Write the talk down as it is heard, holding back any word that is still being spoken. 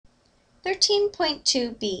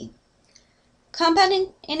13.2b.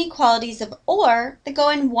 Compound inequalities of OR that go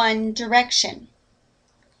in one direction.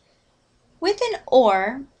 With an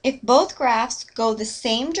OR, if both graphs go the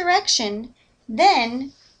same direction,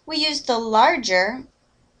 then we use the larger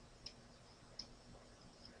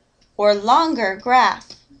or longer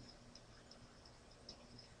graph.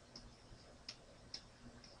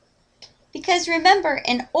 Because remember,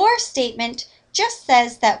 an OR statement just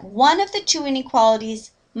says that one of the two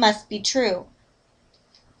inequalities must be true.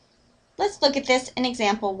 Let's look at this in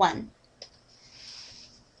example 1.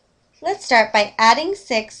 Let's start by adding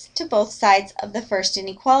 6 to both sides of the first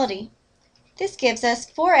inequality. This gives us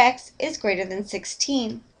 4x is greater than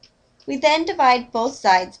 16. We then divide both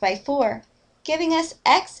sides by 4, giving us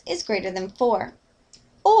x is greater than 4.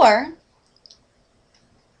 Or,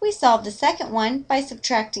 we solve the second one by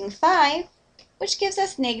subtracting 5, which gives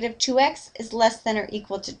us negative 2x is less than or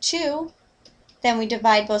equal to 2. Then we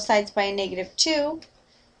divide both sides by a negative 2.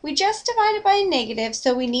 We just divided by a negative,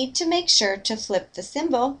 so we need to make sure to flip the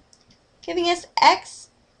symbol, giving us x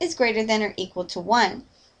is greater than or equal to 1.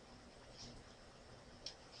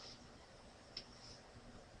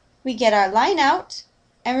 We get our line out,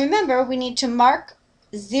 and remember we need to mark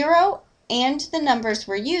 0 and the numbers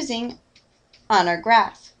we're using on our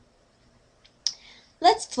graph.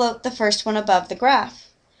 Let's float the first one above the graph.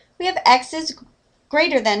 We have x is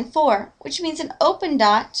greater than 4, which means an open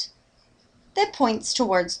dot that points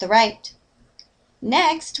towards the right.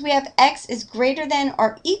 Next, we have x is greater than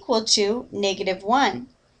or equal to negative 1,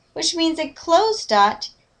 which means a closed dot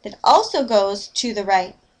that also goes to the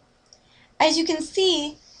right. As you can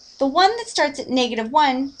see, the one that starts at negative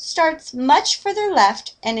 1 starts much further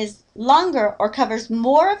left and is longer or covers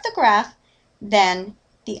more of the graph than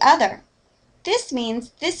the other. This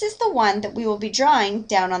means this is the one that we will be drawing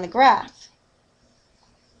down on the graph.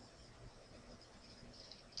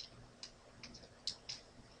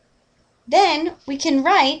 Then we can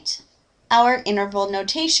write our interval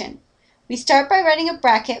notation. We start by writing a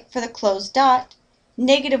bracket for the closed dot,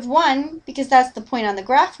 negative 1, because that's the point on the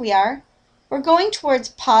graph we are. We're going towards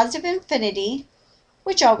positive infinity,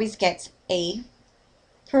 which always gets a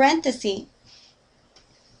parenthesis.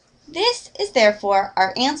 This is therefore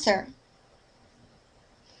our answer.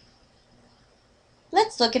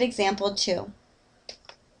 Let's look at example 2.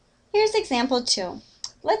 Here's example 2.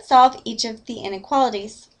 Let's solve each of the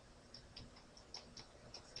inequalities.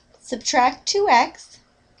 Subtract 2x,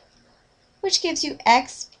 which gives you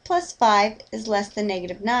x plus 5 is less than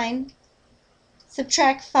negative 9.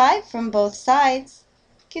 Subtract 5 from both sides,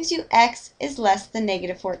 gives you x is less than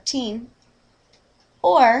negative 14.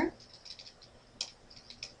 Or,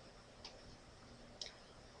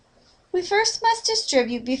 we first must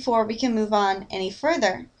distribute before we can move on any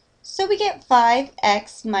further. So we get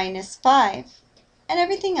 5x minus 5, and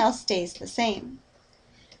everything else stays the same.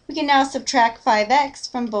 We can now subtract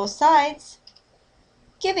 5x from both sides,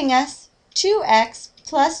 giving us 2x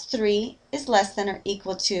plus 3 is less than or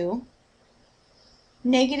equal to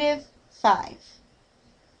negative 5.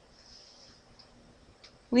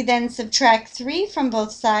 We then subtract 3 from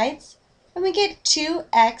both sides, and we get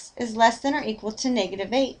 2x is less than or equal to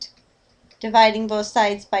negative 8. Dividing both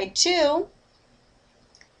sides by 2,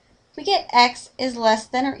 we get x is less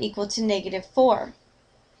than or equal to negative 4.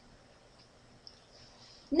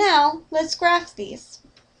 Now, let's graph these.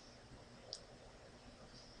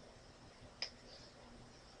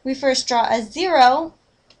 We first draw a 0,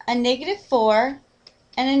 a negative 4,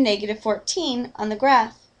 and a negative 14 on the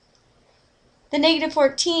graph. The negative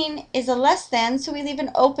 14 is a less than, so we leave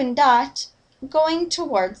an open dot going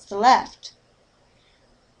towards the left.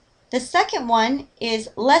 The second one is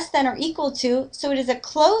less than or equal to, so it is a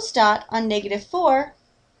closed dot on negative 4,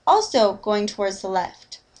 also going towards the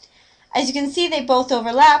left. As you can see, they both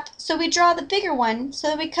overlap, so we draw the bigger one so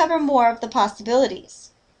that we cover more of the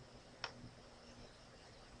possibilities.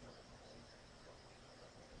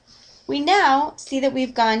 We now see that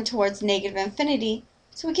we've gone towards negative infinity,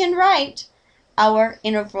 so we can write our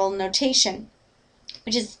interval notation,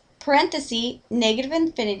 which is parenthesis, negative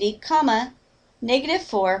infinity, comma, negative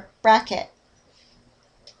 4, bracket.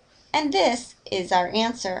 And this is our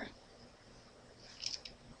answer.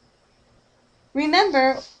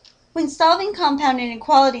 Remember, when solving compound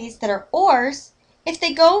inequalities that are ORs, if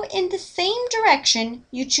they go in the same direction,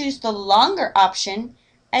 you choose the longer option,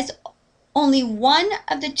 as only one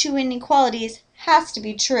of the two inequalities has to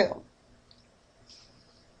be true.